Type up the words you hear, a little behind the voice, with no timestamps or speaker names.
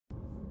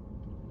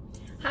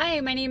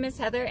Hi, my name is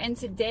Heather, and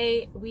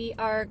today we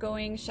are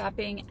going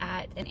shopping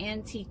at an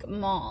antique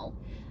mall.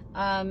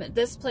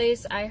 This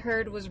place I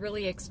heard was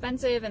really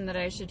expensive and that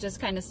I should just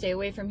kind of stay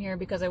away from here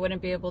because I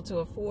wouldn't be able to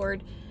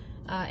afford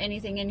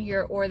anything in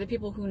here, or the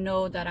people who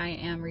know that I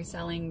am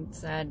reselling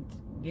said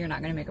you're not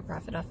going to make a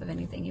profit off of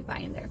anything you buy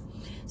in there.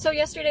 So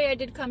yesterday I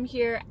did come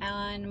here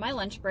on my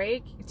lunch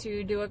break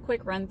to do a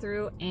quick run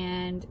through,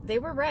 and they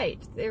were right.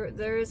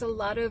 There's a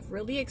lot of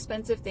really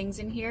expensive things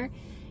in here,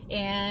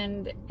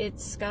 and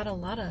it's got a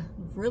lot of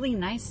really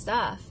nice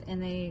stuff,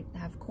 and they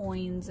have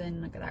coins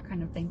and that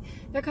kind of thing.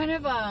 They're kind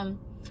of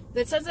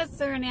it says that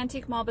they're an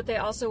antique mall, but they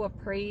also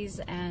appraise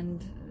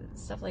and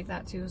stuff like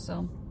that too,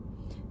 so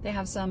they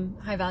have some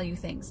high value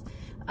things.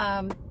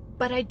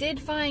 But I did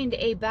find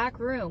a back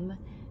room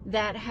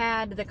that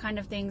had the kind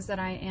of things that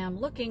I am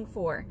looking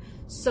for.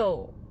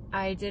 So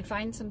I did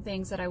find some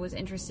things that I was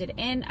interested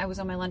in. I was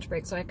on my lunch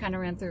break, so I kind of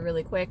ran through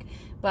really quick,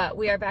 but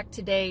we are back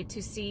today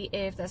to see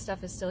if that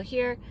stuff is still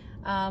here,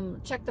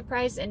 check the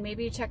price, and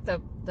maybe check the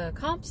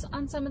comps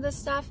on some of this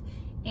stuff.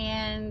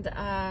 And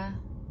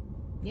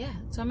yeah,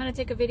 so I'm gonna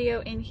take a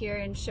video in here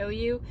and show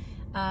you.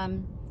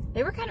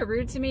 They were kind of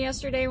rude to me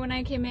yesterday when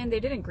I came in. They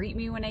didn't greet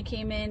me when I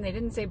came in. They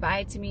didn't say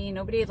bye to me.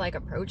 Nobody had like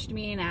approached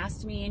me and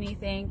asked me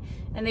anything,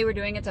 and they were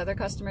doing it to other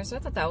customers, so I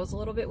thought that was a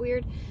little bit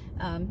weird.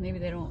 Maybe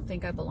they don't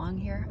think I belong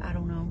here. I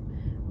don't know.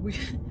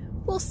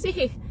 We'll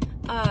see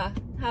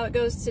how it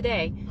goes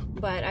today,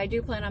 but I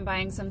do plan on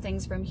buying some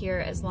things from here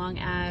as long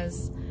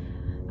as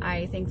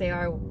I think they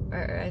are,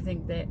 or I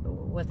think that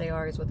what they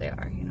are is what they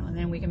are, you know, and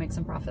then we can make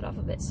some profit off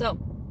of it. So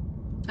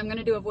I'm going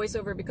to do a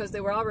voiceover because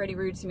they were already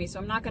rude to me, so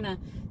I'm not going to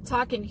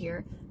talk in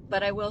here,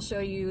 but I will show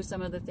you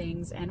some of the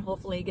things and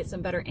hopefully get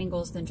some better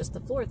angles than just the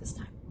floor this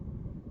time.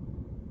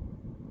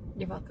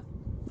 You're welcome.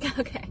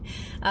 Okay,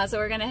 so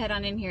we're going to head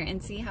on in here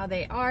and see how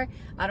they are.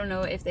 I don't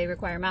know if they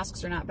require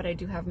masks or not, but I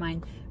do have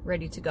mine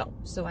ready to go,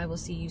 so I will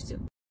see you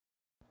soon.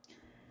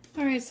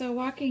 Alright, so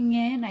walking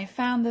in, I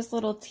found this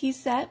little tea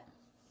set.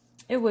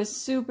 It was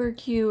super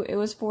cute. It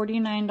was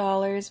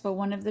 $49, but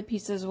one of the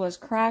pieces was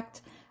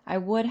cracked. I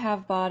would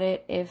have bought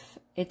it if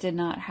it did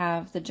not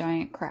have the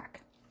giant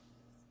crack.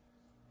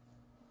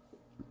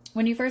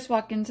 When you first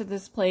walk into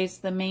this place,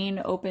 the main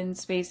open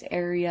space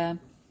area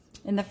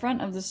in the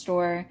front of the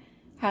store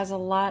has a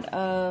lot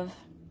of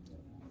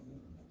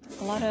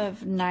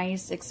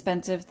nice,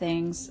 expensive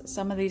things.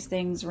 Some of these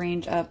things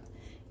range up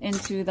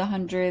into the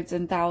hundreds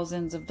and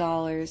thousands of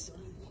dollars.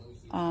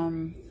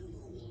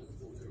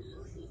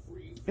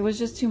 It was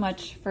just too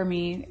much for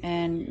me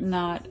and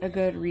not a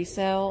good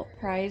resale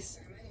price.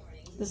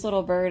 This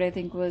little bird, I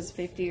think, was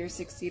 $50 or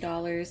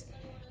 $60.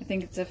 I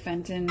think it's a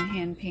Fenton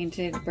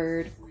hand-painted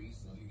bird.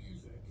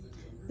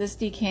 This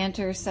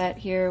decanter set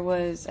here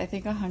was, I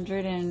think,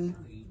 $145.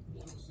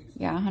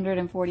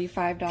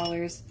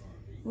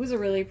 It was a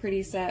really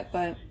pretty set,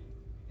 but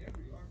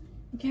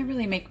you can't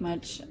really make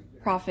much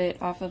profit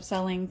off of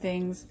selling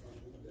things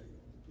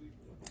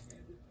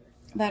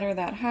that are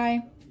that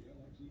high.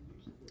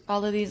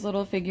 All of these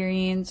little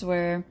figurines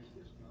were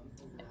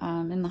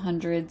in the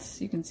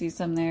hundreds. You can see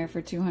some there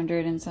for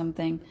 200 and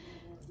something.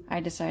 I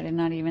decided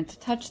not even to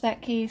touch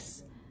that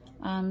case.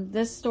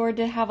 This store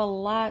did have a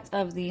lot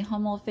of the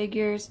Hummel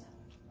figures.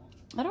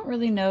 I don't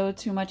really know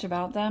too much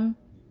about them,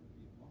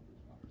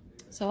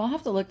 so I'll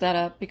have to look that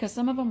up because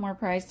some of them were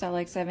priced at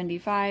like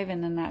 $75,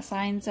 and then that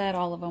sign set,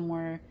 all of them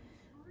were,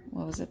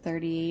 what was it,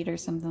 $38 or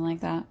something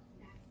like that.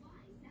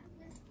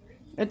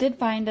 I did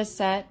find a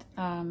set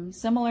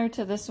similar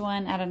to this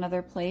one at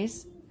another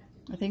place.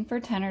 I think for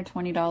 $10 or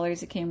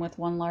 $20 it came with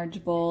one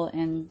large bowl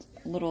and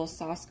little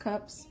sauce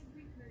cups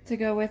to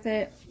go with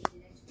it.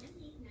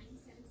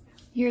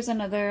 Here's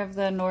another of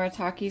the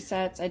Noritake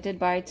sets. I did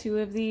buy 2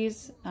 of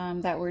these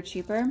that were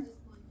cheaper.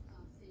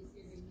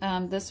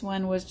 This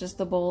one was just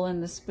the bowl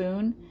and the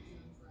spoon,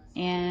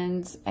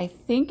 and I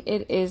think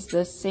it is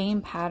the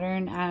same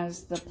pattern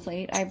as the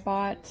plate I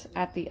bought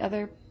at the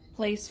other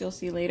place you'll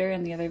see later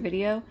in the other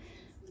video.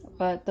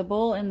 But the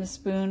bowl and the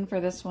spoon for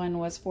this one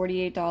was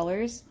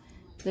 $48.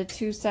 The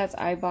 2 sets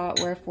I bought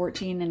were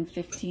 $14 and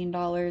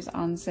 $15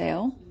 on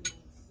sale.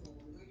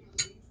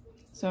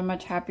 So I'm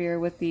much happier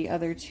with the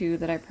other 2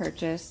 that I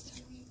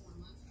purchased.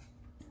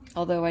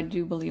 Although I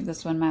do believe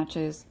this one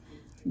matches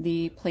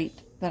the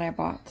plate that I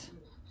bought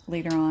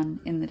later on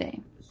in the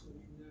day.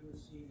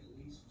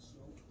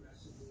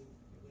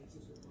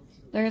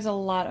 There's a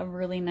lot of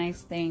really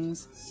nice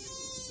things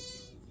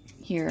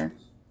here.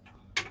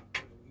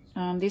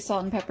 These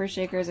salt and pepper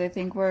shakers I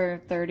think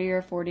were $30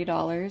 or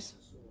 $40.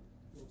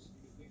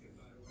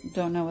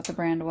 Don't know what the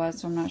brand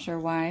was, so I'm not sure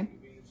why.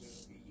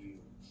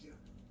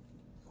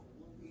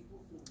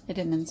 I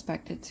didn't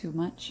inspect it too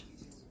much.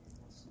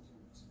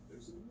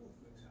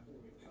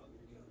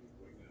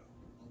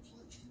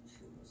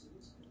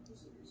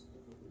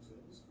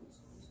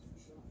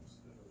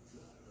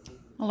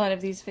 A lot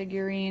of these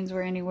figurines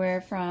were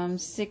anywhere from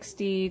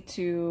 $60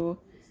 to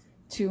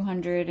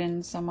 $200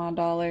 and some odd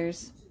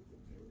dollars.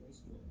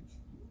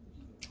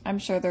 I'm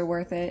sure they're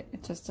worth it.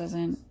 It just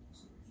doesn't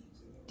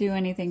do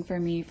anything for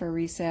me for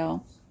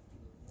resale.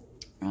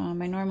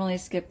 I normally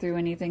skip through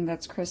anything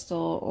that's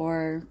crystal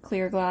or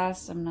clear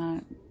glass. I'm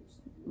not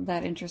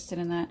that interested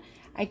in that.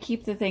 I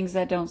keep the things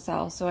that don't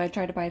sell, so I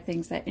try to buy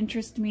things that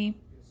interest me.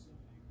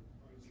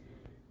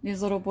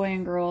 These little boy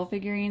and girl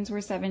figurines were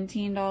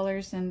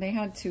 $17 and they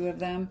had 2 of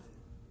them.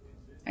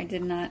 I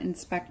did not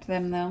inspect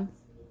them though.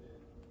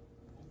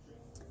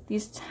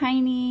 These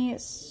tiny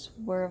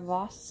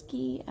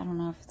Swarovski, I don't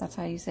know if that's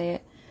how you say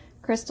it,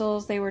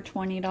 crystals, they were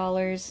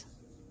 $20.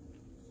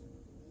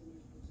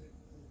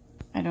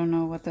 I don't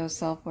know what those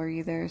sell for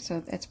either,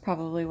 so it's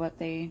probably what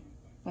they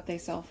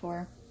sell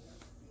for.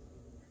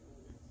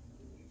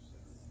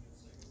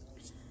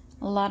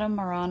 A lot of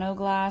Murano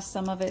glass.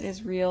 Some of it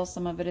is real,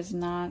 some of it is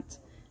not.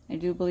 I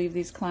do believe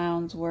these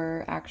clowns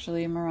were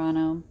actually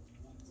Murano.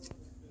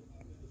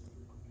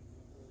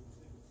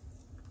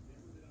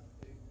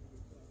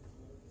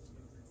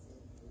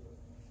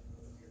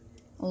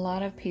 A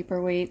lot of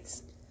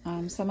paperweights.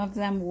 Some of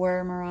them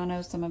were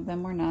Murano, some of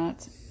them were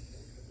not.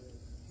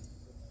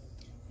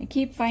 I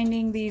keep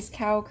finding these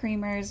cow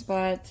creamers,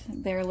 but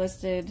they're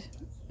listed,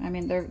 I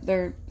mean,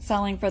 they're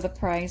selling for the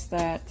price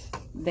that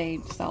they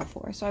sell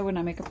for, so I would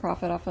not make a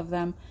profit off of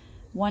them.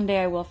 One day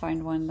I will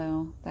find one,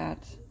 though,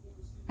 that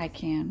I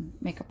can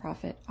make a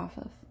profit off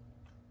of.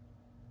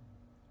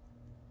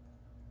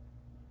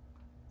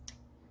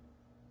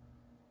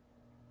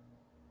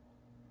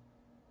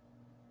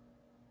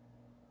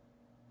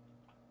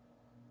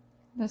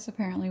 This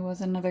apparently was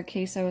another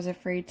case I was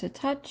afraid to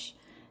touch.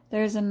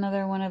 There's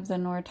another one of the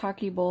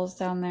Noritake bowls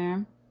down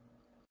there.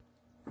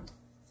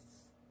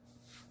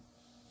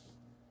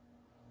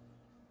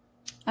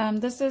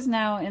 This is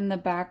now in the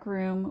back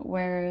room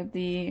where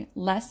the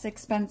less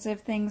expensive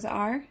things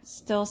are.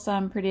 Still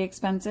some pretty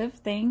expensive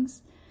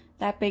things.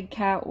 That big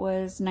cat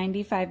was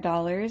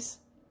 $95.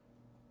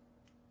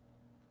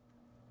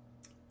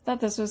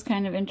 Thought this was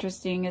kind of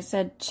interesting. It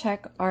said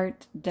Czech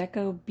Art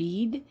Deco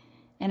bead,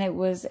 and it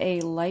was a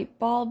light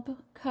bulb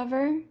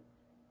cover.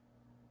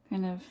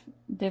 Kind of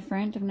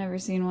different. I've never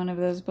seen one of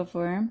those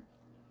before.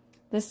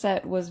 This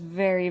set was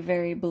very,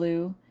 very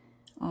blue,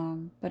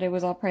 but it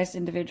was all priced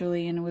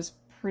individually and it was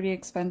pretty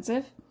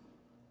expensive.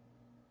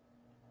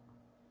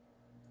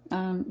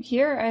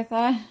 Here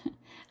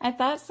I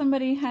thought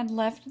somebody had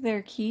left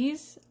their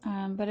keys,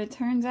 but it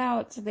turns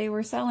out they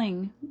were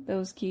selling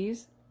those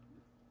keys.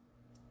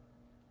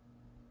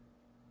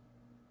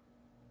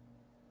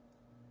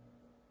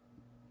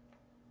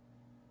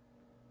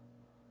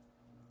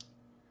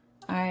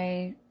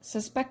 I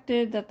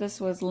suspected that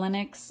this was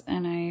Linux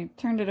and I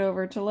turned it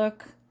over to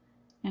look,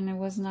 and it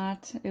was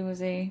not. It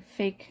was a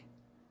fake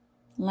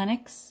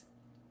Linux.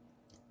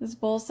 This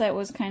bowl set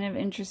was kind of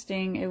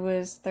interesting. It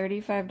was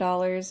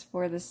 $35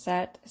 for the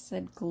set. It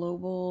said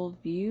Global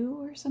View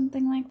or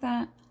something like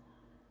that.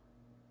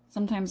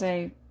 Sometimes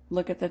I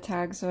look at the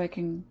tag so I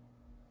can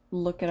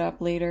look it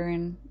up later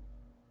and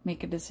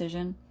make a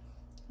decision.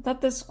 I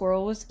thought this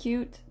squirrel was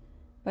cute,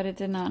 but it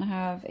did not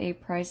have a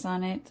price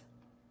on it.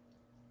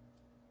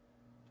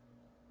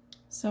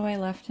 So I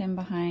left him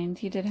behind.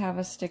 He did have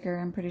a sticker.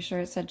 I'm pretty sure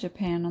it said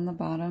Japan on the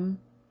bottom.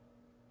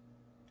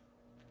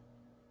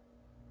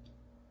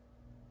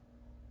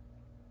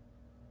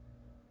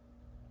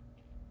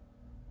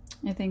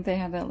 I think they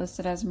had that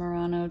listed as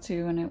Murano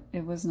too, and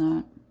it was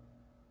not.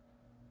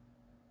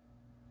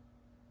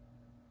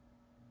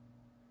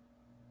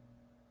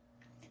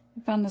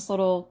 I found this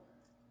little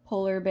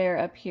polar bear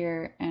up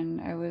here,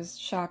 and I was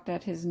shocked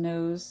at his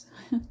nose.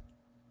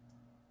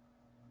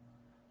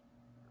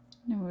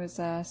 It was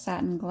a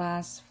satin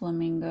glass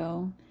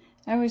flamingo.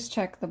 I always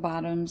check the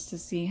bottoms to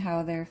see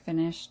how they're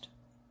finished.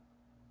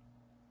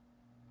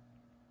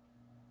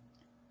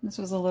 This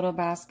was a little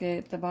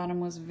basket. The bottom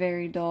was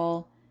very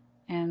dull,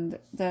 and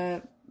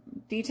the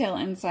detail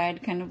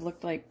inside kind of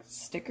looked like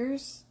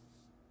stickers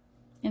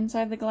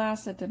inside the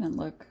glass. It didn't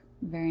look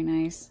very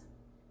nice.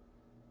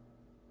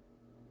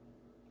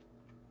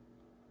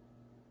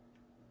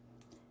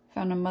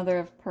 Found a mother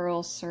of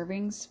pearl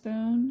serving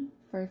spoon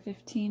for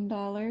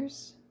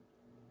 $15.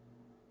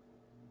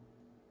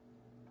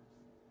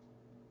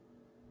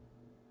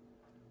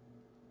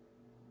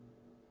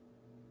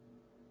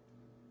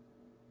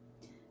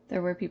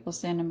 There were people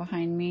standing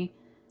behind me,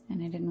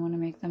 and I didn't want to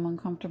make them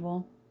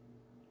uncomfortable.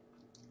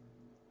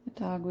 The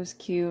dog was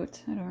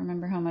cute. I don't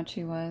remember how much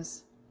he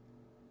was.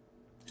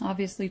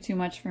 Obviously too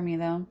much for me,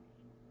 though.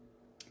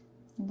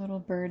 A little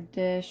bird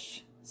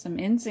dish. Some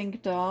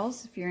NSYNC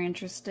dolls, if you're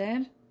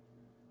interested.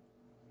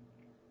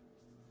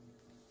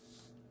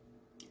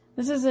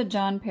 This is a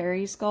John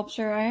Perry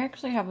sculpture. I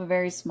actually have a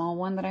very small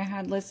one that I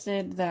had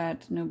listed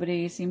that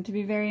nobody seemed to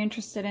be very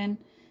interested in.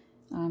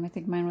 I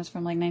think mine was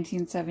from like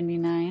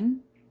 1979.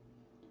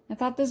 I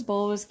thought this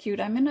bowl was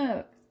cute. I'm in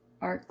a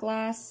art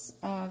glass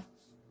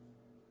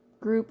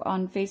group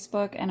on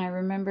Facebook, and I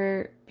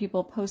remember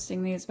people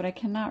posting these, but I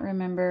cannot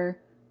remember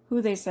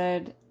who they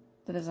said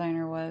the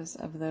designer was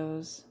of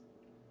those.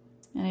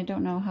 And I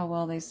don't know how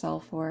well they sell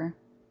for.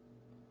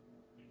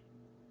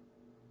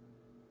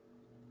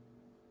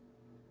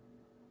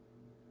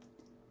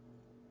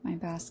 My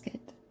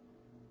basket.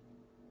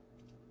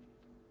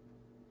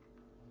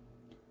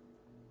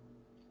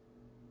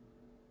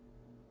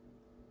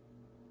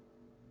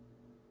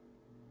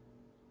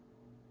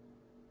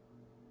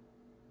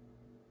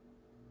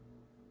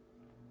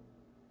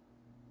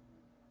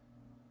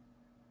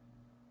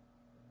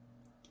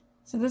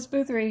 So this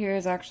booth right here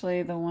is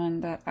actually the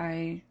one that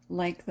I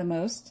like the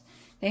most.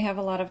 They have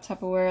a lot of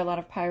Tupperware, a lot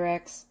of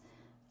Pyrex.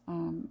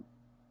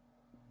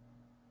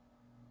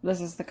 This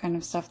is the kind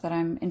of stuff that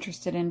I'm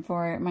interested in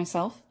for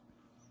myself.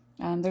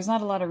 There's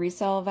not a lot of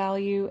resale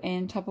value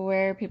in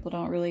Tupperware. People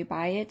don't really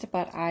buy it,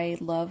 but I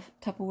love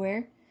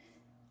Tupperware.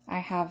 I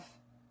have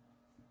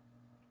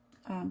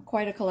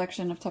quite a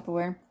collection of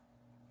Tupperware,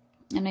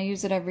 and I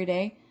use it every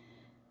day.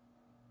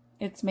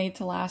 It's made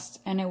to last,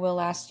 and it will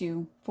last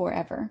you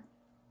forever.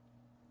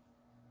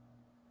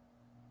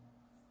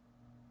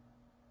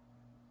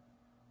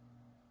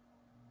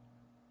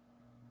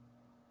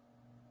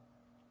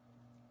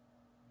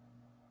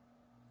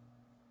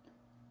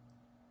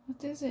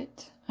 What is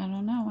it? I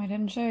don't know. I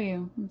didn't show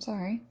you. I'm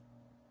sorry.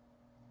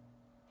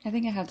 I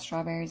think it had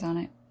strawberries on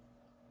it.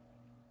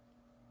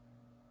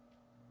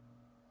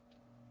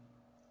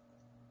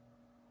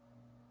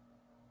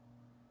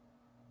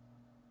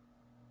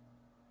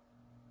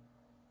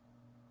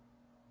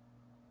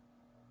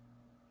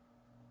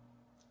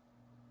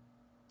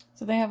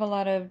 So they have a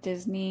lot of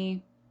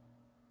Disney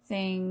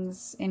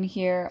things in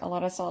here, a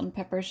lot of salt and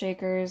pepper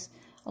shakers,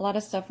 a lot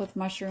of stuff with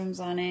mushrooms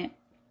on it.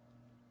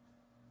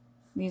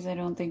 These I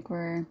don't think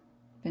were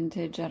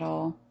vintage at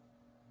all.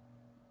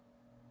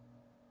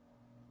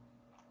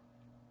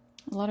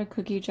 A lot of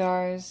cookie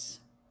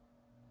jars.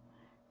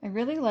 I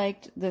really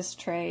liked this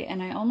tray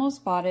and I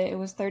almost bought it. It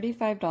was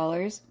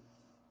 $35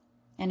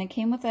 and it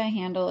came with a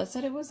handle. It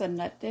said it was a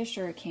nut dish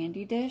or a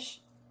candy dish.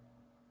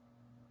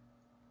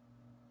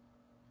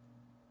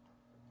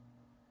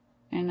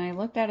 And I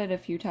looked at it a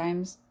few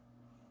times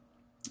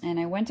and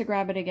I went to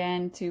grab it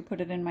again to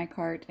put it in my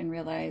cart and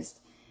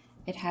realized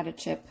it had a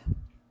chip.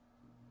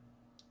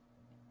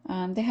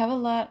 They have a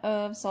lot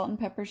of salt and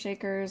pepper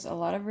shakers, a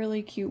lot of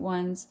really cute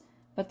ones,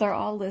 but they're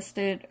all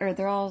listed, or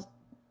they're all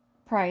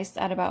priced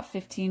at about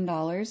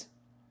 $15,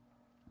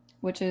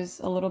 which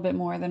is a little bit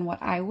more than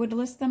what I would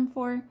list them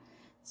for,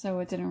 so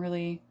it didn't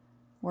really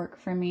work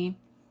for me.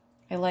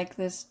 I like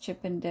this chip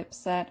and dip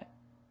set.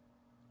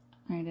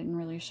 I didn't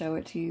really show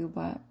it to you,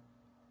 but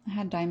it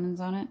had diamonds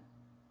on it.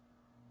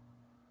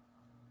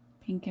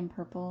 Pink and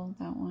purple,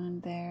 that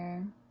one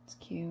there. It's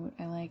cute.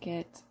 I like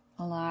it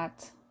a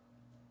lot.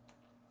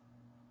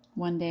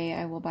 One day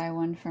I will buy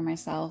one for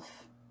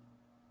myself.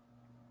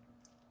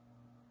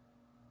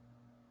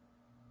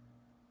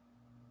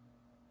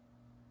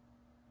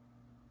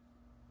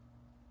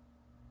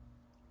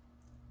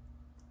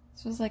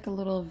 This was like a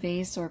little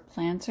vase or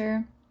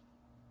planter.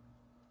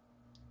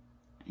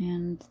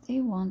 And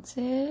they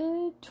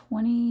wanted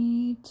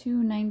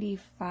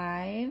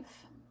 $22.95.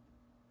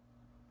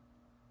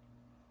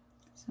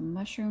 Some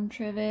mushroom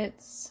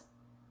trivets.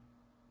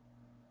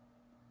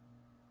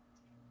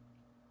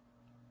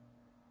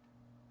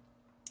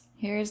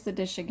 Here's the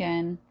dish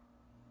again.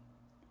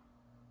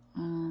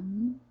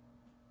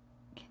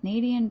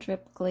 Canadian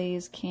drip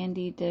glaze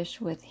candy dish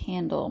with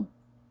handle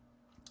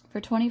for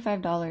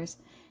 $25.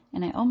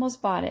 And I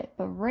almost bought it,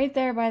 but right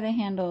there by the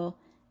handle,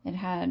 it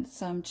had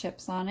some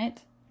chips on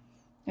it.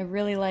 I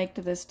really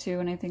liked this too,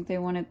 and I think they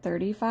wanted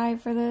 $35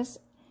 for this.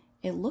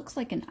 It looks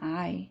like an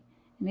eye,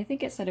 and I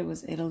think it said it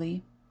was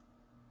Italy.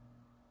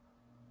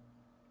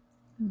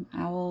 An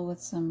owl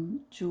with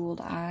some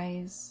jeweled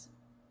eyes.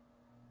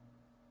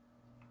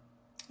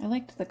 I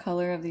liked the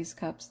color of these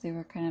cups. They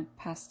were kind of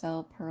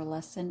pastel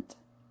pearlescent.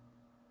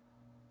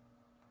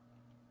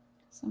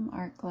 Some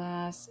art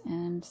glass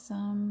and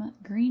some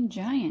green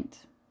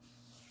giant.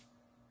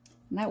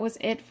 And that was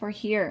it for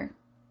here.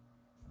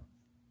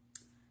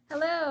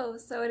 Hello,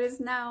 so it is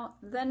now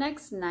the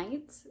next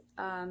night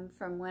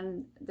from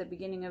when the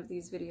beginning of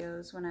these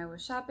videos when I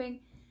was shopping.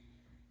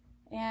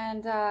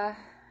 And a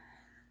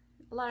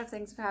lot of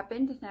things have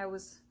happened and I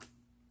was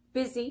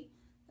busy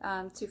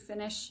to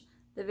finish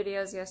the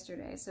videos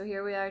yesterday. So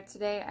here we are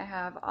today. I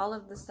have all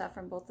of the stuff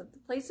from both of the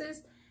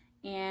places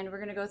and we're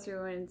gonna go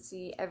through and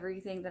see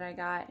everything that I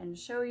got and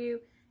show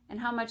you and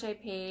how much I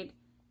paid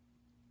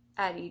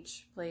at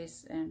each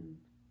place and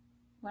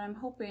what I'm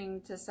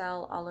hoping to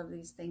sell all of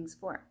these things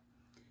for.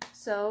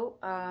 So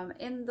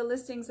in the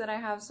listings that I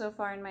have so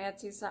far in my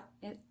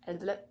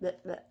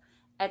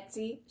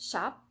Etsy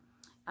shop,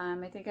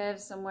 I think I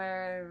have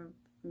somewhere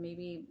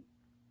maybe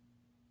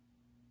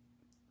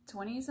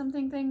 20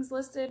 something things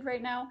listed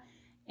right now,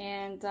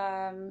 and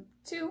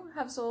 2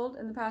 have sold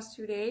in the past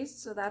 2 days,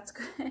 so that's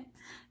good.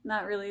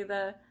 Not really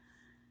the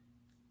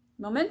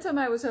momentum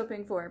I was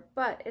hoping for,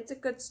 but it's a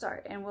good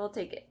start and we'll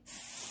take it.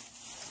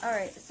 All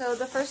right, so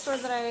the first store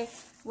that I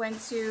went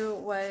to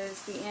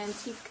was the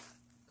antique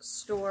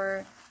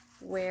store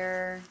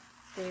where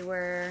they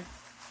were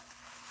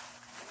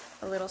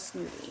a little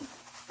snooty.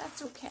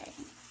 That's okay.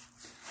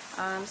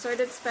 So I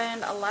did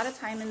spend a lot of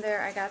time in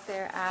there. I got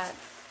there at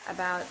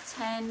about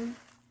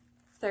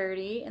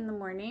 10:30 in the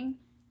morning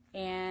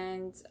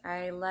and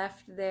I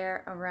left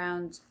there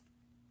around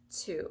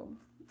 1:30.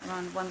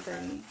 I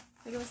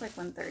think it was like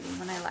 1:30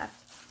 when I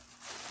left.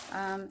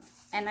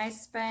 And I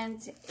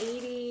spent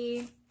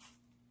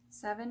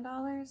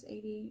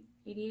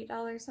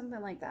 $88,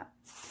 something like that.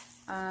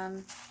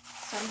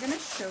 So I'm going to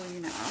show you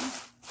now.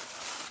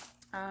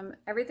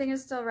 Everything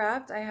is still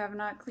wrapped. I have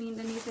not cleaned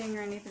anything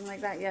or anything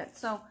like that yet.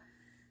 So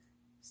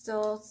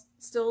still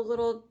a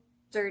little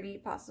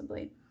dirty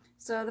possibly.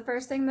 So the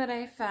first thing that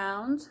I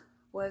found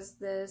was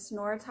this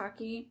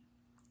Noritake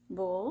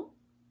bowl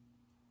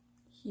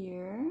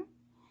here.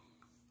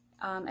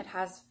 It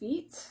has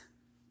feet.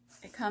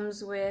 It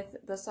comes with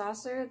the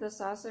saucer. The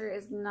saucer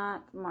is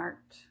not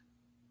marked,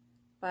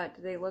 but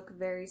they look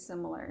very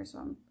similar,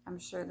 so I'm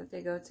sure that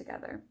they go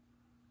together.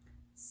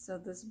 So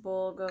this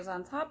bowl goes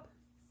on top.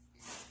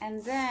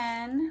 And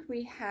then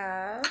we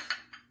have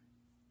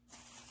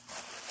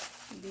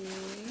the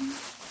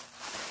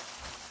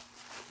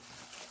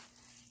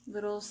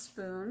little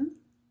spoon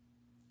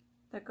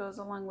that goes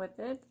along with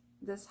it.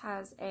 This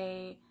has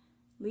a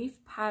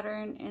leaf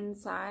pattern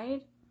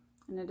inside,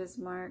 and it is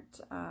marked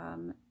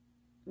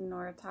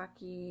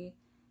Noritake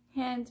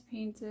hand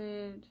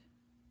painted.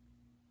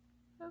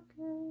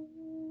 Okay,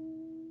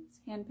 it's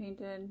hand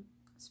painted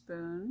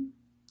spoon,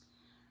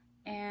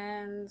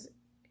 and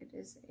it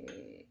is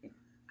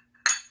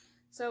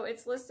so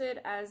it's listed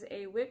as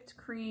a whipped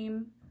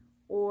cream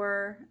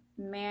or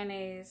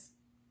mayonnaise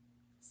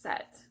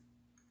set.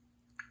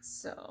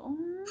 So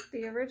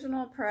the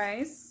original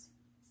price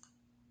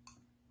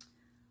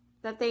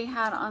that they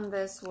had on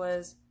this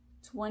was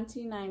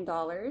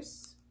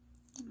 $29.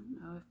 I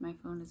don't know if my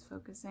phone is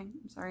focusing.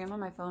 I'm sorry, I'm on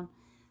my phone.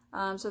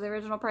 So the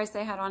original price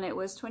they had on it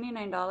was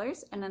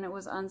 $29, and then it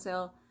was on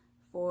sale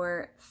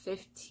for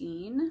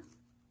 $15.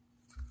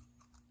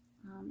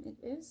 It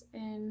is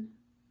in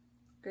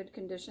good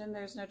condition.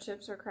 There's no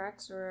chips or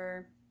cracks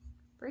or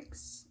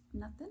breaks,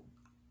 nothing.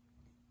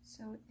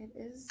 So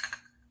it's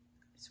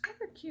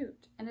rather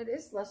cute, and it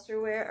is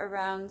lusterware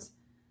around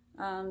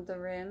the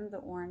rim. The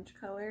orange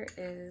color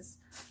is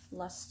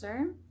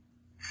luster.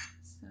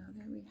 So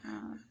there we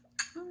have,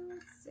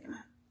 let's see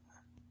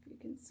if you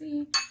can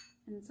see,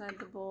 inside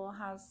the bowl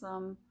has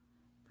some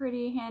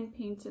pretty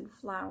hand-painted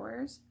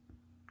flowers.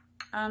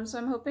 So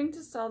I'm hoping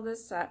to sell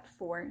this set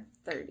for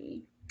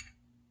 $30.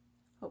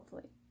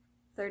 Hopefully.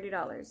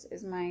 $30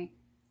 is my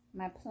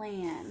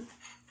plan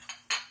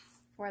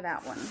for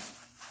that one.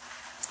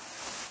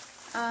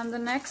 The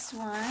next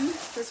one,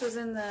 this was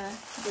in the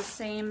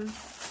same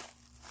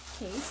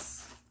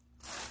case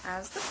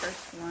as the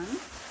first one,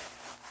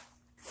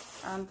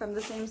 from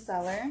the same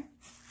seller.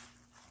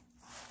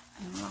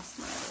 I lost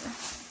my other,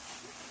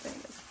 there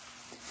it is.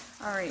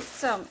 Alright,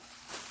 so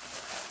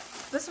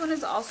this one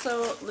is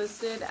also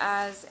listed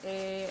as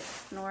a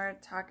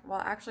Noritake,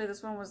 well actually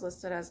this one was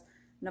listed as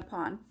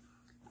Nippon.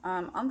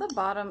 On the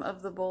bottom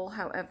of the bowl,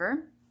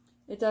 however,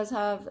 it does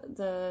have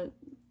the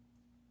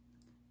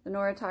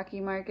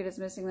Noritake mark. It is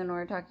missing the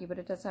Noritake, but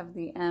it does have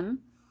the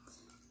M.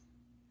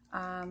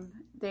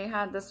 They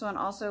had this one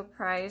also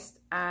priced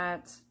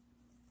at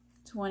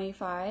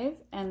 $25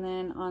 and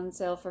then on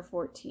sale for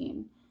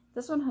 $14.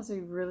 This one has a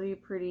really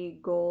pretty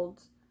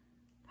gold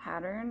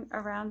pattern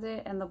around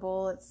it, and the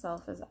bowl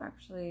itself is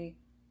actually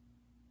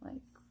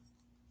like,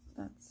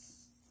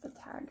 that's the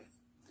tag,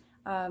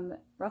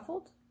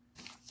 ruffled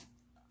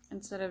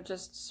instead of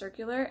just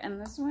circular,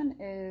 and this one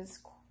is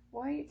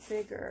quite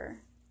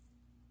bigger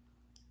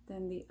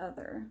than the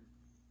other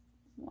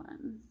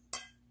one.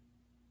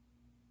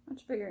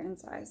 Much bigger in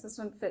size. This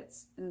one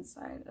fits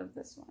inside of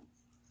this one.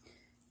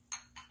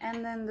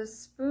 And then the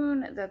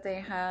spoon that they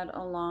had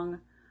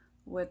along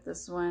with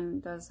this one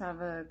does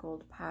have a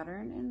gold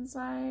pattern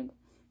inside.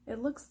 It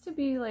looks to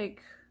be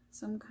like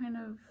some kind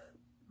of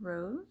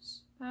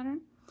rose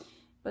pattern,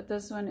 but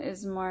this one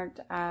is marked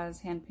as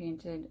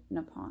hand-painted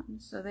Nippon.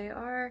 So they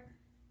are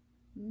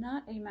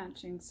not a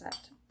matching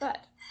set,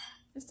 but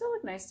they still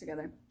look nice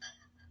together.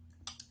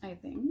 I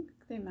think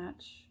they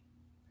match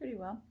pretty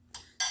well.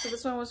 So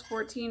this one was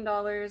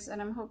 $14,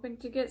 and I'm hoping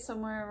to get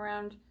somewhere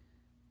around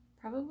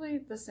probably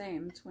the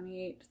same,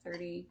 $28,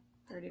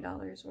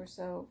 $30 or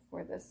so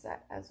for this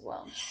set as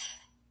well.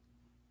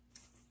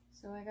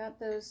 So I got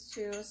those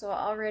two. So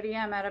already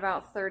I'm at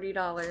about $30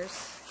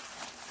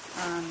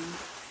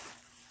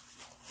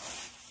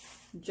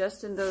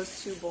 just in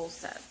those two bowl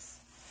sets.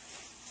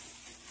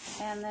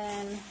 And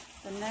then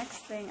the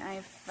next thing I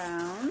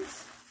found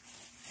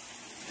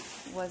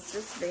was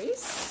this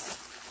vase.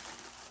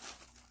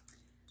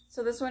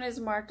 So this one is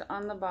marked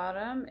on the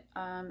bottom,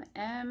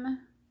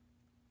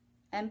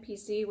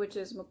 MPC, which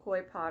is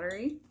McCoy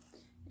Pottery.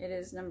 It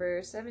is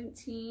number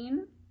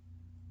 17,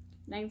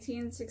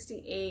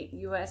 1968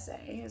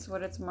 USA is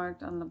what it's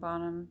marked on the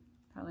bottom.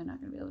 Probably not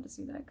going to be able to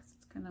see that because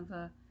it's kind of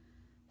a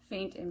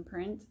faint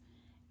imprint.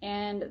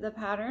 And the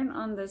pattern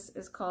on this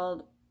is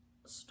called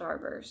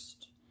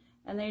Starburst.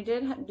 And they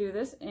did do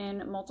this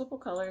in multiple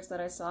colors that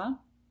I saw.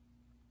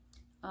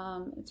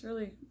 It's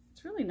really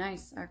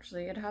nice,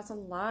 actually. It has a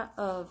lot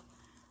of,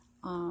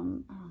 I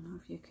don't know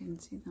if you can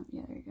see them.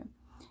 Yeah, there you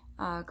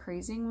go.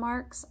 Crazing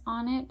marks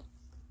on it,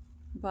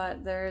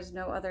 but there's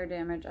no other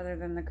damage other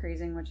than the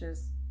crazing, which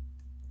is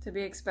to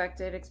be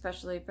expected,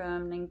 especially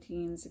from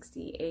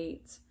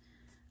 1968.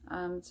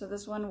 So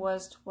this one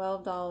was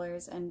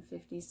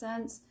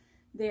 $12.50.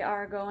 They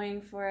are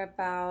going for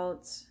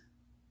about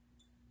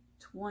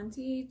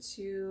 20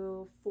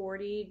 to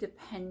 40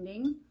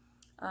 depending.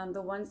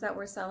 The ones that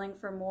were selling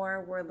for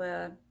more were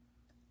the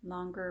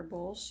longer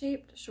bowl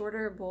shaped,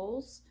 shorter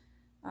bowls,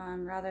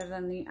 rather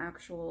than the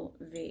actual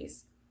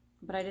vase.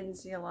 But I didn't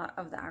see a lot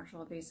of the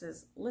actual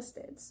vases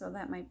listed, so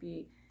that might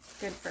be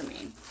good for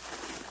me.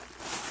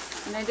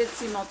 And I did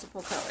see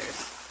multiple colors,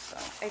 so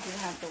I do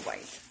have the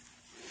white.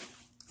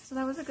 So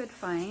that was a good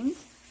find.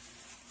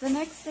 The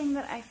next thing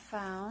that I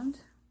found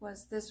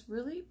was this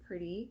really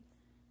pretty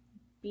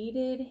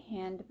beaded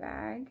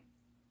handbag,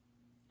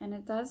 and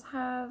it does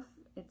have,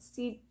 it's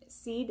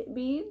seed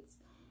beads,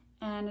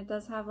 and it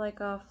does have like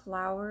a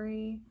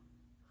flower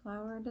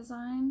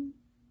design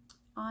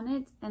on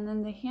it, and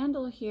then the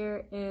handle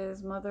here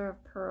is mother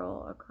of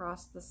pearl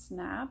across the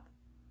snap.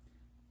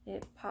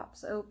 It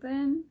pops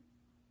open,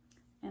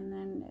 and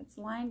then it's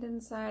lined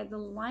inside. The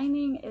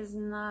lining is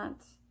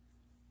not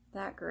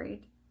that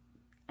great,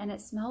 and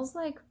it smells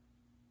like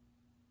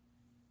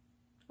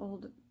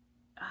old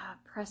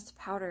pressed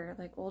powder,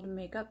 like old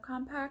makeup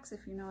compacts,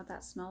 if you know what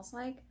that smells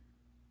like.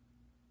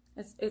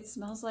 It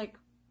smells like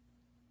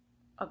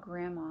a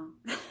grandma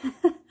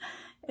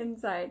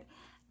inside,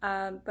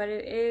 but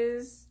it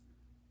is,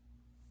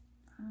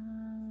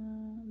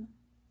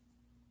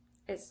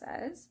 it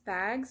says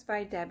bags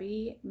by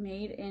Debbie,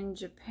 made in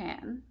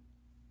Japan.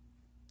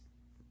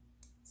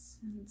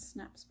 And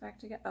snaps back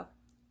together. Oh,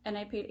 and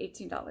I paid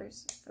 $18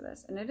 for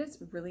this, and it is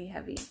really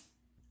heavy.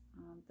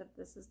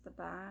 This is the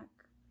back.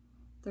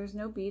 There's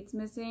no beads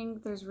missing.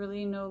 There's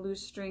really no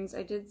loose strings.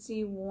 I did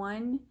see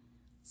one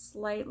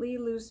slightly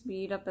loose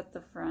bead up at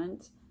the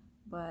front,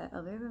 but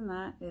other than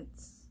that,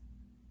 it's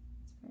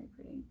very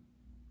pretty.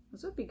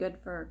 This would be good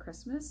for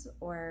Christmas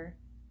or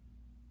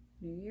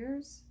New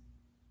Year's.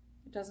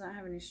 It doesn't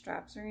have any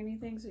straps or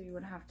anything, so you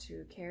would have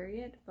to carry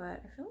it,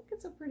 but I feel like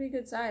it's a pretty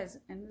good size,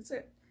 and it's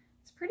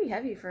pretty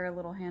heavy for a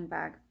little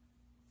handbag.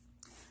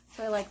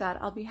 So I like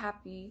that. I'll be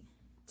happy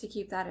to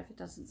keep that if it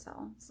doesn't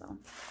sell, so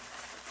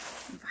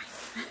I'm fine.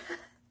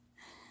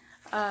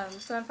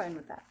 So I'm fine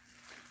with that.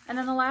 And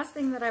then the last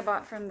thing that I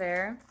bought from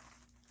there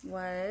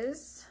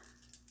was,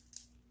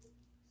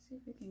 let's see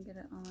if we can get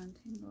it all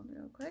untangled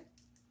real quick,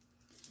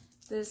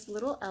 this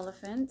little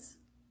elephant,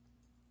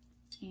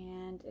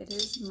 and it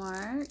is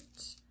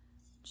marked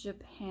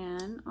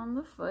Japan on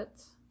the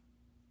foot.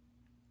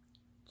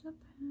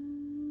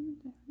 Japan,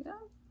 there we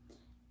go.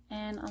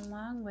 And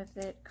along with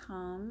it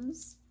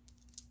comes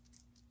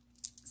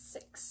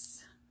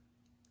six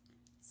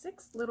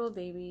little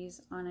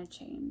babies on a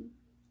chain.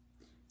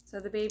 So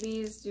the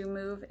babies do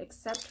move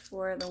except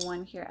for the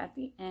one here at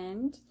the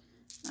end,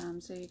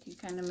 so you can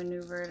kind of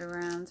maneuver it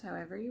around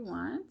however you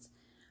want.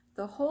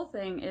 The whole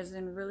thing is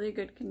in really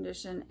good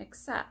condition,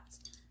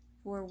 except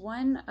for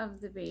one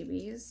of the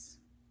babies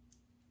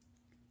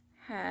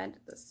had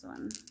this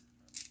one.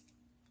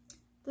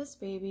 This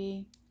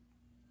baby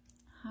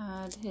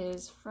had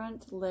his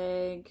front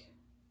leg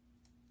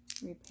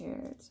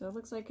repaired, so it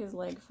looks like his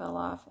leg fell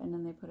off and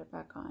then they put it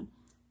back on.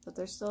 But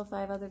there's still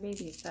 5 other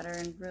babies that are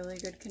in really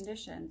good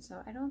condition,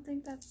 so I don't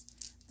think that's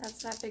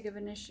that big of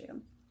an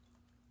issue.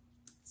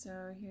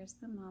 So here's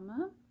the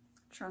mama,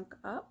 trunk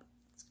up.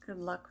 It's good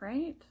luck,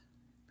 right?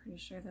 Pretty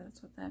sure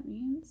that's what that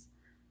means.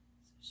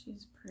 So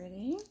she's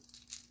pretty.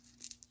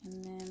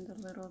 And then the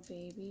little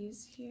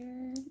babies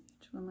here,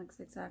 each one looks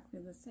exactly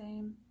the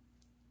same,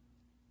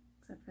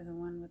 except for the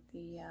one with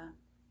the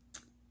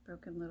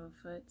broken little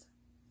foot.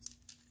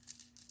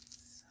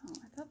 So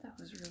I thought that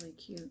was really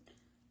cute.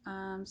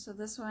 So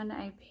this one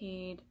I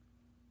paid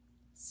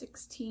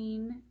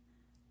 $16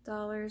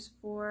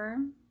 for,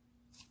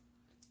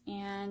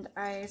 and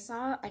I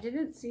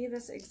didn't see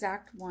this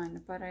exact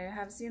one, but I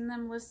have seen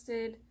them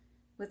listed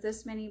with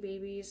this many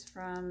babies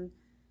from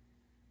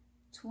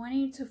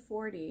 20 to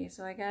 40,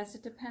 so I guess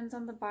it depends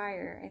on the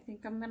buyer. I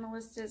think I'm gonna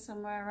list it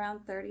somewhere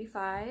around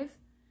 35,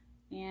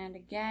 and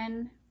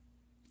again,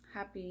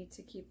 happy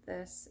to keep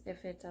this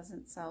if it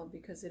doesn't sell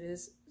because it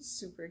is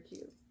super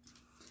cute.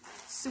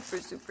 Super,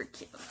 super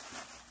cute.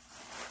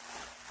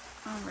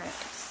 All right,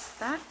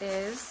 that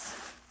is,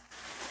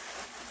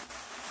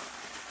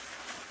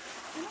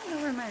 I don't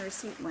know where my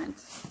receipt went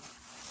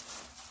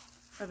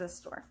for this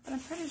store, but I'm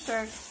pretty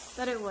sure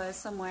that it was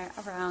somewhere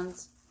around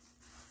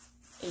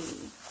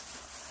 80.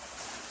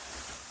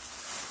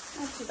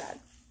 Not too bad.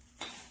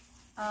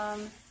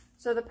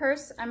 So the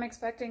purse I'm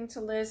expecting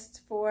to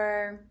list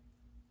for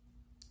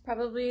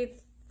probably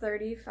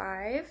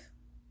 $35.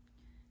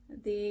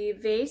 The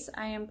vase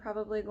I am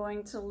probably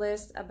going to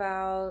list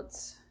about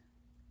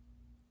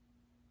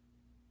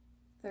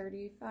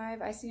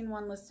 $35. I seen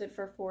one listed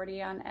for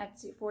 $40 on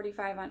Etsy,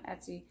 $45 on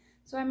Etsy.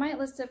 So I might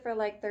list it for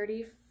like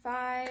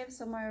 $35,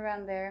 somewhere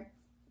around there.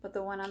 But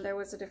the one on there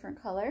was a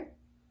different color.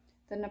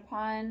 The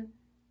Nippon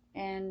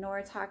and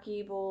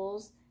Noritake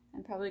bowls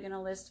I'm probably going to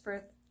list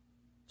for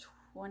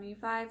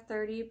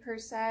 $25-30 per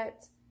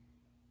set.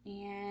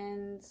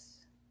 And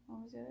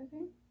what was the other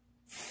thing?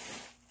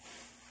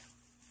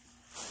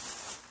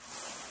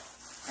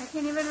 I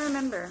can't even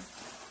remember.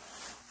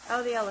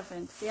 Oh, the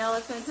elephant. The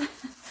elephant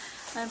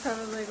I'm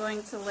probably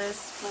going to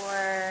list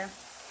for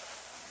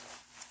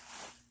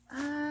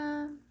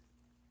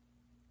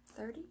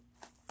 30?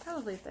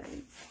 Probably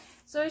 30.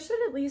 So I should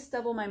at least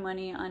double my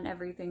money on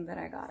everything that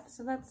I got.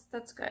 So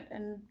that's good.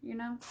 And, you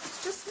know,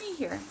 it's just me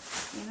here,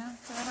 you know,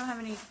 so I don't have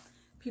any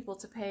people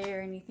to pay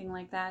or anything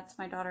like that.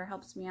 My daughter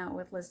helps me out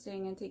with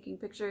listing and taking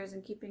pictures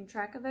and keeping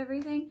track of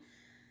everything.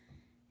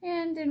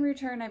 And in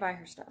return, I buy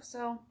her stuff.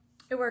 So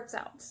it works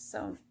out.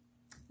 So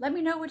let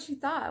me know what you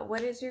thought.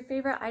 What is your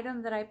favorite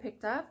item that I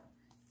picked up?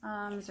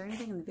 Is there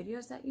anything in the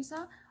videos that you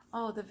saw?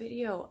 Oh, the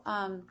video.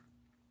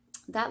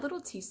 That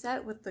little tea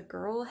set with the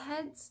girl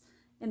heads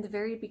in the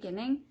very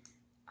beginning.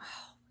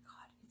 Oh my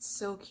God, it's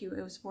so cute.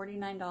 It was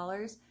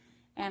 $49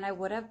 and I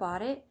would have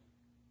bought it,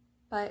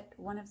 but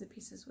one of the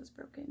pieces was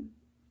broken.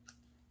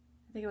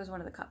 I think it was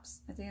one of the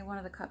cups. I think one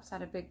of the cups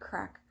had a big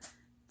crack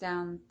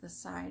down the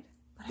side,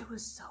 but it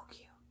was so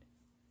cute.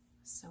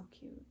 So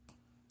cute.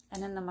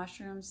 And then the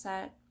mushroom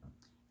set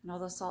and all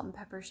those salt and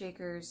pepper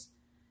shakers,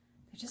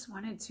 they just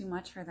wanted too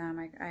much for them.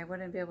 I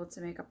wouldn't be able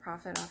to make a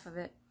profit off of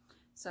it.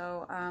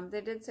 So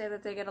they did say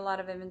that they get a lot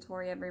of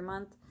inventory every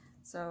month.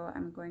 So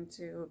I'm going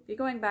to be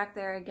going back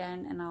there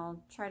again, and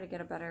I'll try to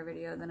get a better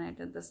video than I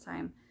did this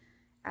time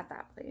at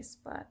that place.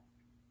 But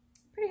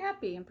pretty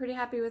happy. I'm pretty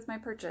happy with my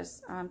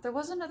purchase. There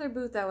was another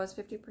booth that was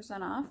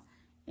 50% off,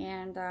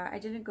 and I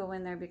didn't go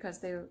in there because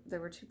there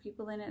were 2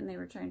 people in it, and they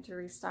were trying to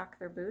restock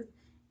their booth,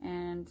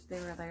 and they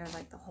were there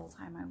like the whole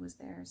time I was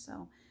there.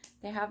 So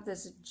they have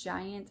this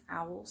giant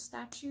owl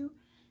statue,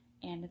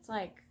 and it's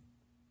like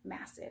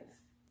massive.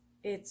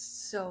 It's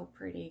so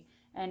pretty.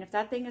 And if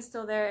that thing is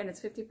still there and it's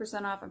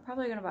 50% off, I'm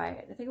probably going to buy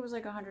it. I think it was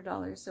like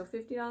 $100. So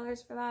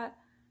 $50 for that,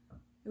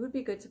 it would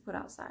be good to put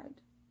outside,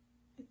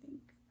 I think,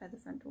 by the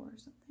front door or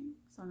something,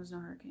 as long as no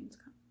hurricanes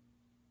come.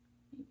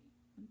 Maybe.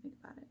 Let me think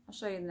about it. I'll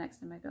show you the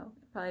next time I go. It'll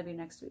probably be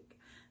next week.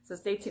 So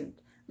stay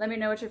tuned. Let me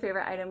know what your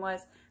favorite item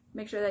was.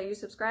 Make sure that you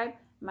subscribe.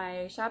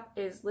 My shop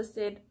is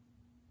listed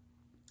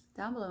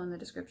down below in the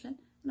description.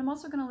 And I'm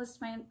also going to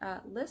list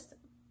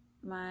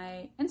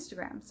my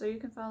Instagram, so you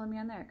can follow me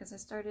on there, because I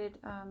started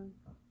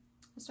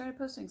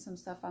posting some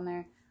stuff on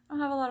there. I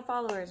don't have a lot of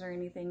followers or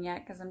anything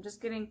yet, because I'm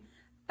just getting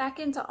back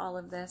into all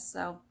of this.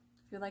 So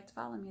if you'd like to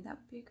follow me, that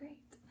would be great.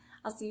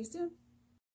 I'll see you soon.